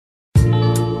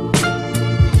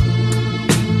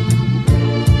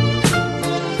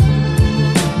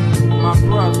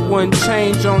One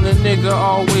change on the nigga,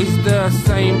 always there.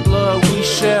 Same blood we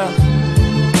share.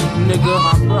 Nigga,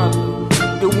 my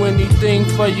brother. Do anything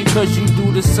for you cause you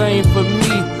do the same for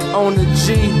me. On the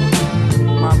G,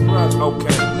 my brother.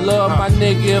 Okay. Love my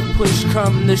nigga, if push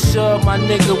come to shove. My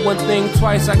nigga, one thing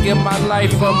twice, I give my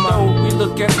life up. No, we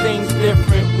look at things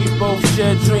different. We both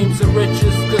share dreams and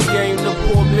riches. Good game to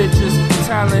poor bitches.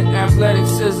 Talent,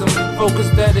 athleticism, focus,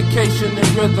 dedication, and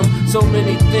rhythm. So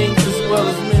many things as well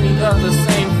as many others.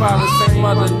 Same father, same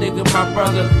mother. Nigga, my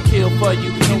brother, kill for you.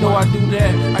 You know I do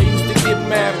that. I used to get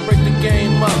mad, break the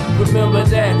game up. Remember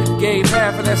that? Gave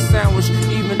half of that sandwich,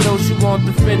 even though she wanted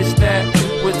to finish that.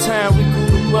 With time, we grew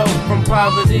to wealth from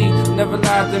poverty. Never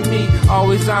lied to me,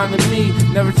 always honored me.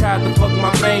 Never tried to fuck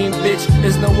my main bitch.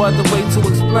 There's no other way to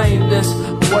explain this.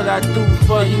 What I do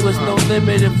for you is no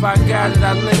limit. If I got it,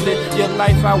 I limit your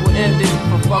life, I would end it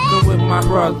for fucking with my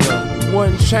brother.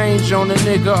 One change on the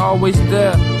nigga, always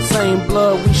there. Same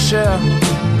blood we share.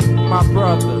 My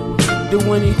brother.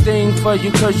 Do anything for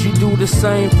you cause you do the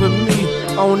same for me.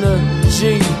 On the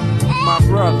G, my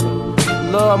brother.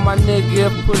 Love my nigga,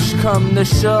 if push come to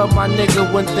shove. My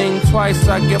nigga, one thing twice,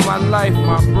 I give my life,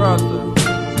 my brother.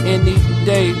 Any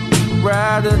day,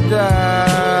 ride or die.